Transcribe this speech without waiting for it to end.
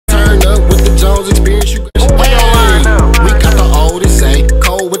Jones experience, you got hey, we got the oldest say,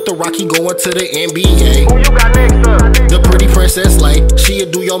 Cole with the Rocky going to the NBA. Who you got next up? The pretty princess Lay, she'll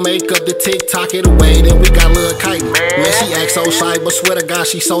do your makeup, the TikTok it away. Then we got Lil' Kite, man she acts so shy, but swear to God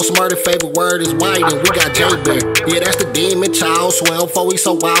she so smart. Her favorite word is white. And we got J Bear, yeah that's the demon child. 12-4 he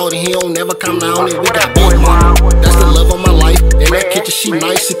so wild and he don't never come down. And we got Big Mama, that's the love of my life. In that kitchen she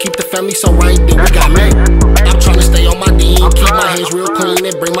nice to keep the family so right. Then we got me, I'm tryna stay on my D, keep my hands real clean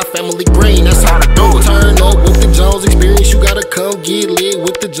and bring my family green. That's how I do it. Turn up with the Jones experience, you gotta come get lit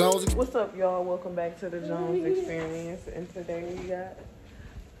with the Jones. What's up, y'all? Welcome back to the Jones experience. And today we got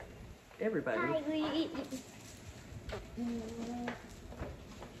everybody. We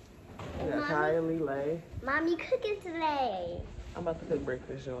got Kylie, Lay. Mommy cooking today. I'm about to cook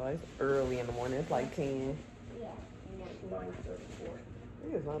breakfast, y'all. It's early in the morning. It's like 10. Yeah. 9:34.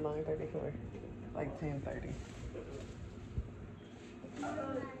 It is not 9:34. Like 10:30.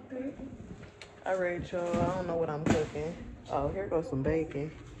 All right, y'all. I don't know what I'm cooking. Oh, here goes some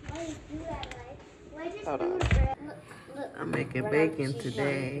bacon. Hold on. I'm making bacon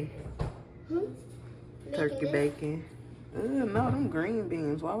today. Turkey bacon. No, them green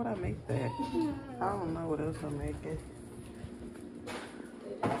beans. Why would I make that? I don't know what else I'm making.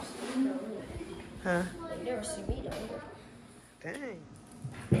 Huh? Dang.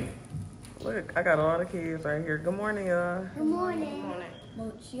 Look, I got all the kids right here. Good morning, y'all. Good morning.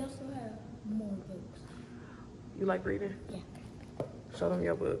 But she also has more books. You like reading? Yeah. Show them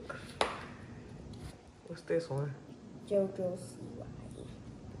your book. What's this one? JoJo's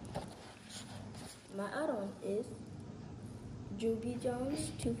CY. My other one is Juby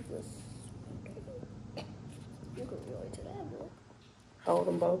Jones Toothless. You can relate to that book. Hold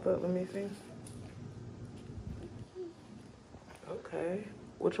them both up. Let me see. Okay.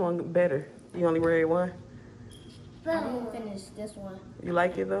 Which one better? You only read one? I'm gonna finish this one. You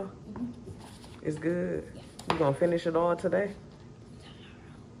like it though? It's good. Yeah. You gonna finish it all today?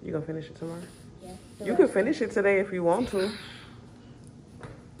 You gonna finish it tomorrow? Yeah. You can finish it today if you want to.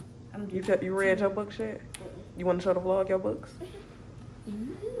 You read your books yet? You want to show the vlog your books?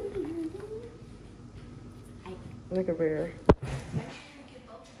 Look at Bear.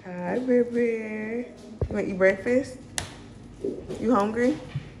 Hi, baby. You want to eat breakfast? You hungry?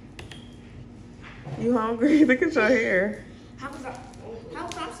 You hungry? Look at your hair. How was I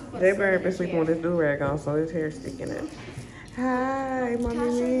supposed Jay Bear been sleeping with his do-rag on, so his hair's sticking up. Hi,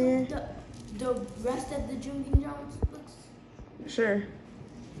 mommy man. The rest of the Juby Jones books? Sure.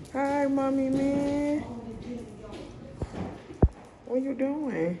 Hi, mommy man. What you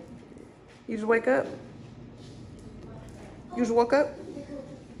doing? You just wake up? You just woke up?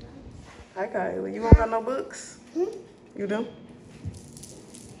 Hi, Kylie. You don't got no books? You do?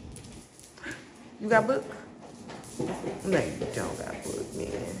 You got book? No, you don't got book,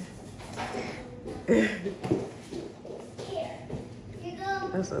 man.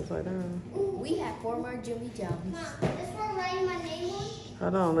 That's upside down. We have 4 more Juby Jones. This one writing my name on?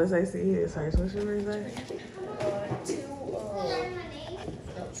 Hold on, let's see his first. What's your name? 2 Writing my name?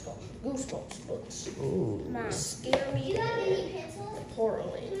 Goosebumps books. Ooh. Scare Me You got any pencils?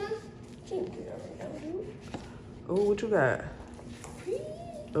 Portland. Ooh, what you got?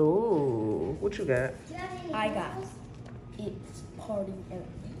 Ooh, what you got? Do you have any I got pencils? It's Party and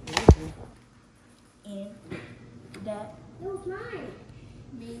that No, it's mine.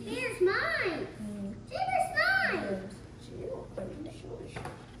 There's mine. There's mine.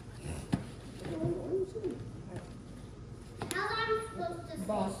 How am I supposed to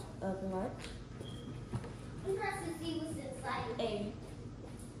Boss of Lunch, I'm supposed to see what's inside.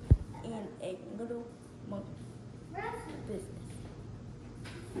 and a little monkey business.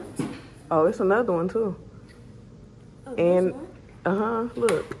 Oh, it's another one too. Oh, And this one?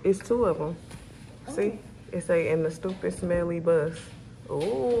 look, it's 2 of them. See, it say in the stupid smelly bus.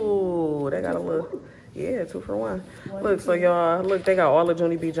 Ooh, they got a look. Yeah, 2 for 1. Look, so y'all, look, they got all the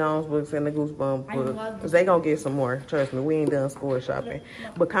Junie B. Jones books and the Goosebumps books. They gonna get some more. Trust me, we ain't done school shopping.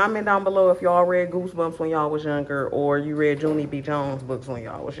 But comment down below if y'all read Goosebumps when y'all was younger, or you read Junie B. Jones books when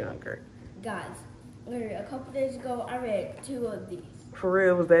y'all was younger. Guys, literally a couple days ago, I read 2 of these. For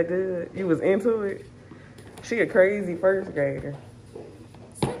real, was that good? You was into it? She a crazy first grader.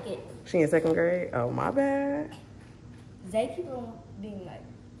 Second, She in 2nd grade? Oh, my bad. they keep on being like,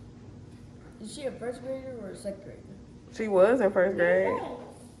 is she a 1st grader or a 2nd grader? She was in 1st grade.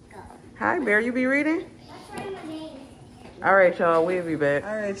 Hi, Bear. You be reading? That's writing my name. All right, y'all. We'll be back.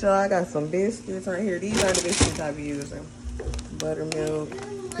 All right, y'all. I got some biscuits right here. These are the biscuits I be using. Buttermilk,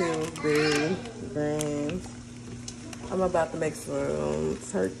 Pillsbury, grains. I'm about to make some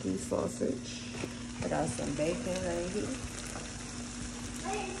turkey sausage. I got some bacon right here.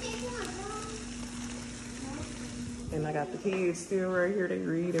 And I got the kids still right here. They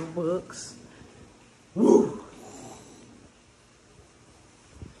reading books. Woo!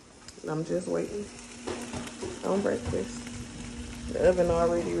 I'm just waiting on breakfast. The oven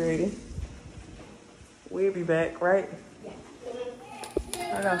already ready. We'll be back, right?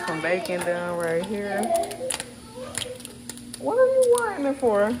 I got some bacon down right here. What are you whining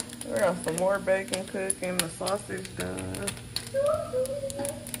for? I got some more bacon cooking. The sausage done.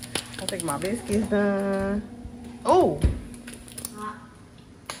 I think my biscuits done. Oh!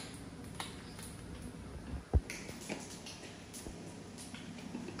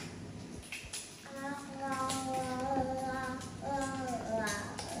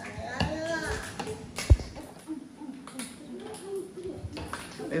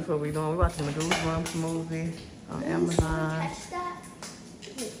 That's what we doing. We watching the Goosebumps movie on Amazon. Catch that?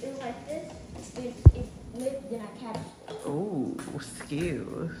 It like this. It lived, then I catch it. Ooh,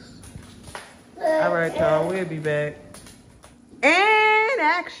 skills. All right, y'all. We'll be back. And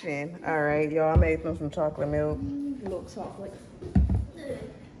action. All right, y'all. I made them some chocolate milk. Milk chocolate.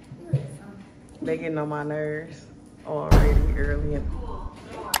 They getting on my nerves already early. And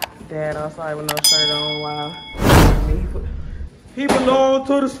Dad outside with no shirt on. Wow. He belong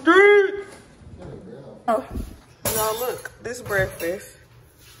to the street. Oh, y'all look. This breakfast.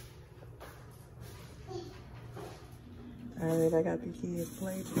 All right, I got the kids'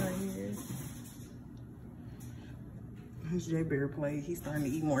 plates right here. His J Bear plate. He's starting to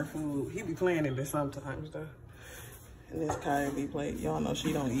eat more food. He be playing in this sometimes though. And this Kyrie plate. Y'all know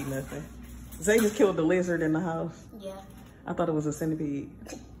she don't eat nothing. Zay just killed the lizard in the house. Yeah. I thought it was a centipede.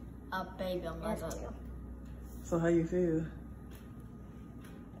 A baby on my dog. So how you feel?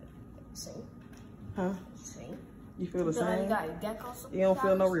 Same. Huh? Same. You feel the same? You You don't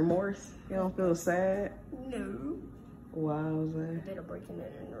feel no remorse? You don't feel sad? No. Wow, Zay. I did a breaking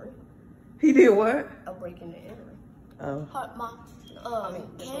and entering. He did what? A breaking and entering. Oh.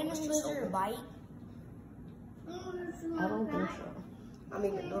 Can a lizard bite? I don't think so. I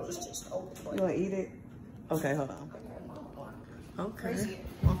mean, the door was just open. You wanna eat it? Okay, hold on. Okay.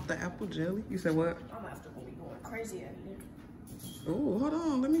 Off the apple jelly. You said what? I'm after gonna be going crazy out here. Oh, hold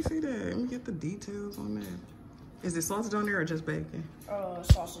on. Let me see that. Let me get the details on that. Is it sausage on there or just bacon?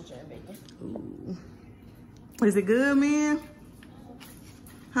 Sausage and bacon. Ooh. Is it good, man?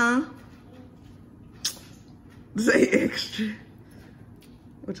 Huh? Say extra.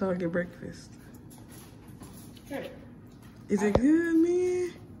 What y'all get breakfast? Sure. Is it good,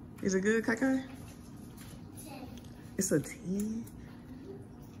 man? Is it good, Kakai? It's a 10.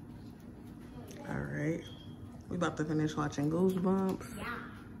 All right. We about to finish watching Goosebumps. Yeah.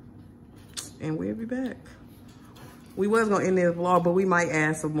 And we'll be back. We was gonna end this vlog, but we might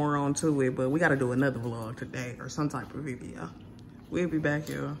add some more on to it. But we gotta do another vlog today or some type of video. We'll be back,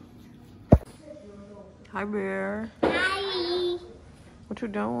 y'all. Hi, Bear. Hi. What you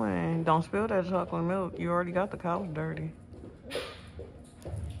doing? Don't spill that chocolate milk. You already got the couch dirty.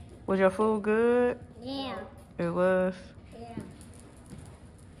 Was your food good? Yeah. It was. Yeah.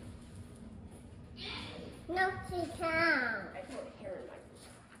 No, she can't.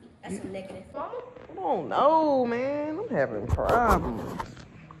 That's a negative. Mama? I don't know, man. I'm having problems.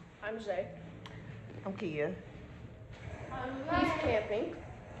 I'm Zay. I'm Kia. He's camping.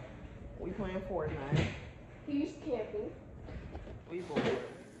 We playing Fortnite. He's camping. We bored.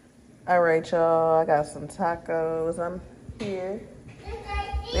 All right, y'all. I got some tacos. I'm here.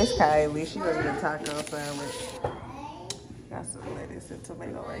 This Kylie, she ready to taco sandwich. Got some lettuce and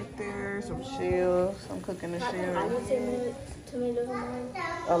tomato right there. Some shells. I'm cooking the shells. I need tomatoes on mine.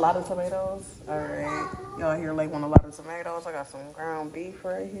 A lot of tomatoes. All right. Y'all here like want a lot of tomatoes. I got some ground beef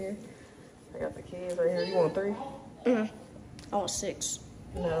right here. I got the kids right here. You want 3? I want 6.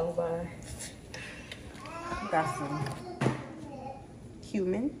 No, bye. Got some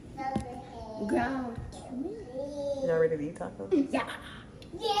cumin. Ground. Y'all ready to eat tacos? Yeah.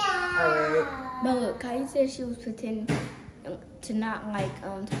 Yeah. All right. But look, Kylie said she was pretending to not like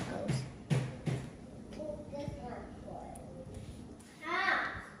tacos.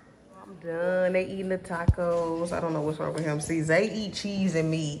 I'm done. They eating the tacos. I don't know what's wrong with him. See, they eat cheese and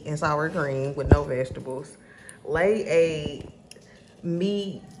meat and sour cream with no vegetables. Lay ate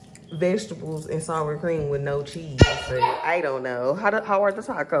meat, vegetables, and sour cream with no cheese. So I don't know. How are the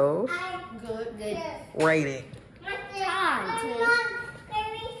tacos? Good. Rate it. Fine.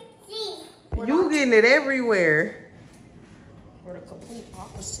 You getting it everywhere. We're the complete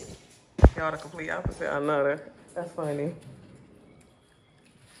opposite. Y'all the complete opposite. I know that. That's funny.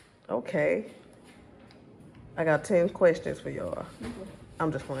 Okay. I got 10 questions for y'all.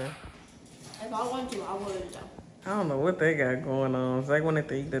 I'm just playing. If I wanted to, I would though. I don't know what they got going on. They wanted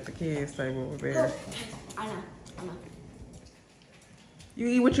to eat at the kids' table over there. I know. You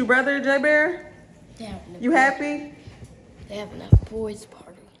eat with your brother, J Bear? You happy? They having a boys'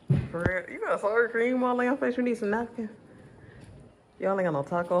 party. For real? You got sour cream all on your face? You need some napkins? Y'all ain't got no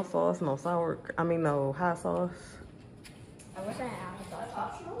taco sauce, no no hot sauce. I wish I had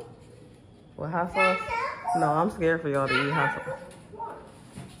hot sauce. What, hot sauce? No, I'm scared for y'all to eat hot sauce.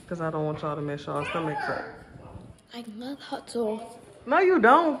 Because I don't want y'all to mess y'all stomachs up. I love hot sauce. No, you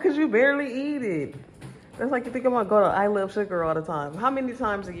don't, because you barely eat it. That's like you think I'm gonna go to I Love Sugar all the time. How many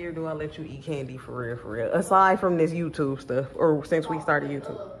times a year do I let you eat candy for real, for real? Aside from this YouTube stuff, or since we started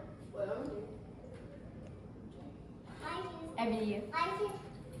YouTube. Every year.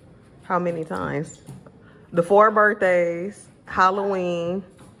 How many times? The 4 birthdays, Halloween.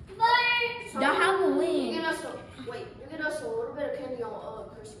 The Halloween. You get us a little bit of candy on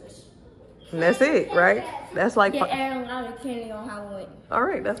Christmas. And that's it, right? That's like Get a lot of candy on Halloween. all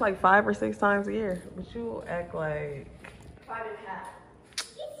right, that's like 5 or 6 times a year. But you act like 5.5.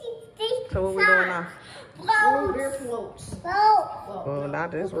 so what we doing now? Root beer floats. Well, not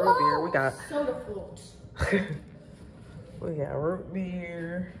this root beer. We got Soda floats. we got root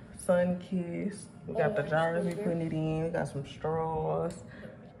beer, Sun Kiss. We got the jars we putting it in. We got some straws.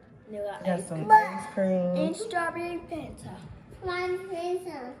 They got We got some ice cream. and strawberry Fanta.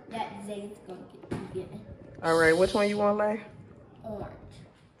 That Zay's gonna be getting. All right, which one you want to lay? Orange.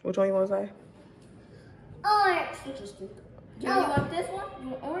 Which one you want to say? Interesting. Do you want this one? You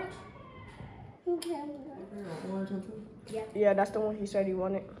want orange? Orange one too. Yeah, that's the one he said he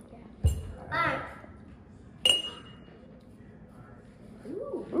wanted.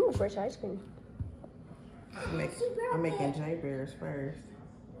 Ooh, fresh ice cream. I'm making J Bears first.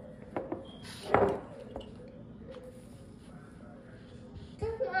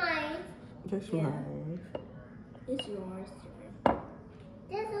 This mine. It's yours.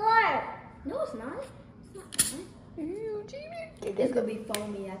 No, it's not. It's not mine. It's gonna be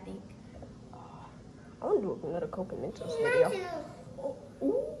foamy, I think. I want to do another coconut juice video.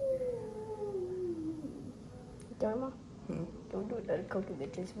 Ooh. Dharma, can we do another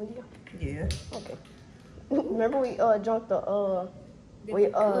coconut juice video? Yeah. Okay. Remember we drunk the The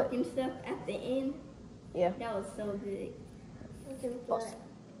Coke and stuff at the end. yeah. That was so good.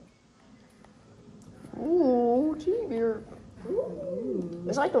 Ooh, cheeseburger. Ooh.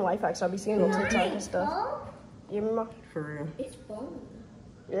 It's like the life hacks I be seeing on TikTok and stuff. You remember? For real. It's foamy.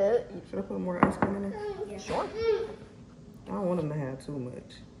 Yeah. Should I put more ice cream in there? Yeah. Sure. I don't want them to have too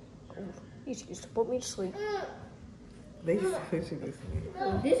much. You used to put me to sleep. They should be sweet.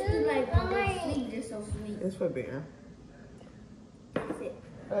 This is like the sweet, just so sweet. It's for beer. That's it.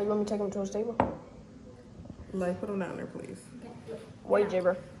 You want me to take them to a table? Like, put them down there, please. Wait,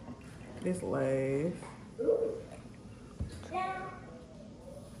 Jabber. This Lay's.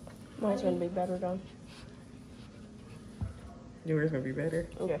 Mine's gonna be better done. Yours gonna be better.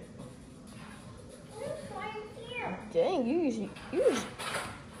 Okay. Dang, you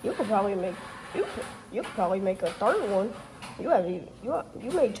could probably make you could probably make a third one. You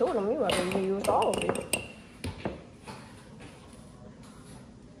made 2 of them. You haven't even used all of it.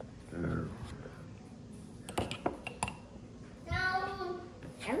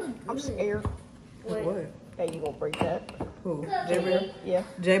 I'm scared What? that you gonna break that. Who? J Bear? Yeah.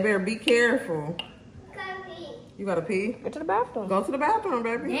 J Bear, be careful. You gotta pee? Get to the bathroom. Go to the bathroom,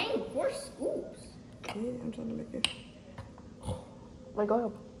 baby. Dang, 4 scoops. Yeah, I'm trying to make it. Like, go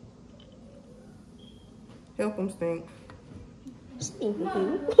help. Help them stink. Stinky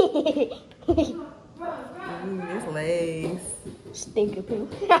poo. It's Lay's. Stinky poo.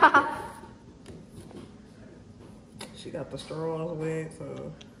 She got the straws wet,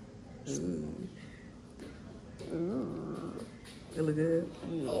 so. It look good.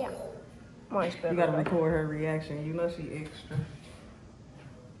 Yeah. Mine's better. You gotta record her reaction. You know she extra.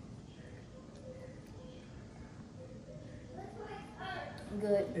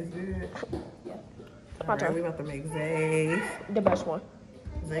 Good. It's good. Yeah. All My right, turn. we about to make Zay's. The best one.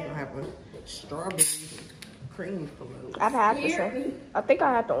 Zay gonna have a strawberry cream float. I've had this one. I think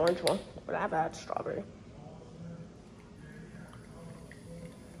I had the orange one, but I've had strawberry.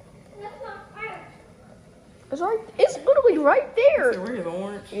 It's right. It's literally right there. So where's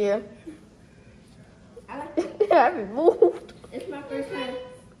orange? Yeah. I like it. I haven't moved. It's my first time.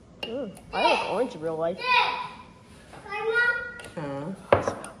 I like orange in real life. Huh? It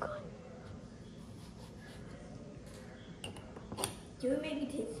smells good. Do we maybe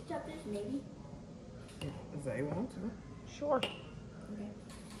taste each other's? Maybe. Zay want to. Sure. Okay.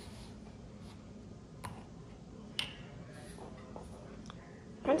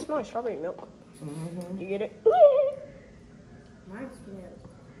 Kind of smells like strawberry milk. You get it? Mine smells.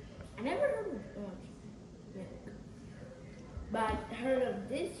 I never heard of orange milk.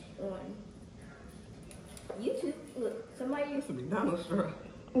 this one. You should look. Somebody This is McDonald's straw.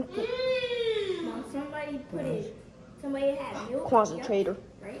 Mom, somebody put it. Somebody had milk. Concentrator.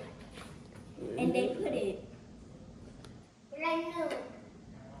 Right? And they put it. Okay.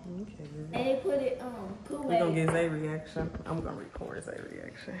 And they put it Kool-Aid. We're gonna get Zay reaction. I'm gonna record Zay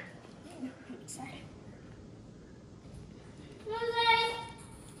reaction.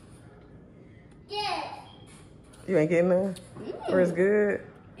 Yeah. You ain't getting none? Or it's good?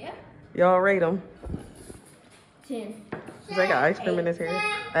 Yeah. Y'all rate them. 10. Zay got ice cream in his hair.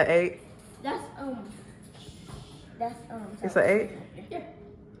 An 8? That's It's an 8? Yeah.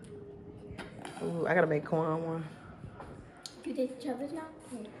 Ooh, I gotta make Quan one. You taste the chocolate now?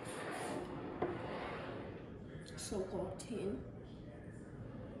 Yeah. So-called 10.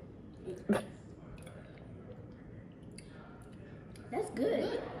 That's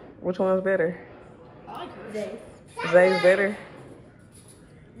good. Which one's better? I like hers. Zay. Zay's better?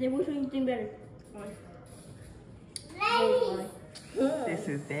 Zay, which one you think better? This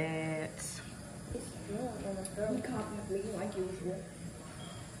is that. You copied me like usual.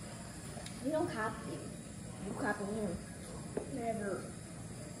 You don't copy. You copy him. Never.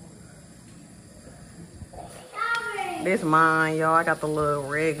 This mine, y'all. I got the little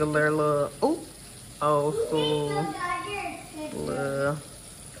regular little old school.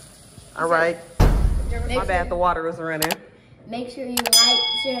 All right. My bad, the water was running. Make sure you like,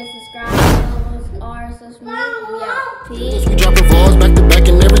 share, and subscribe. Follow our social media. We out. Peace. We dropping vlogs back to back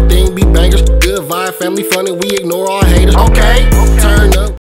and everything be bangers. Good vibe, family funny, we ignore all haters. Okay, turn up.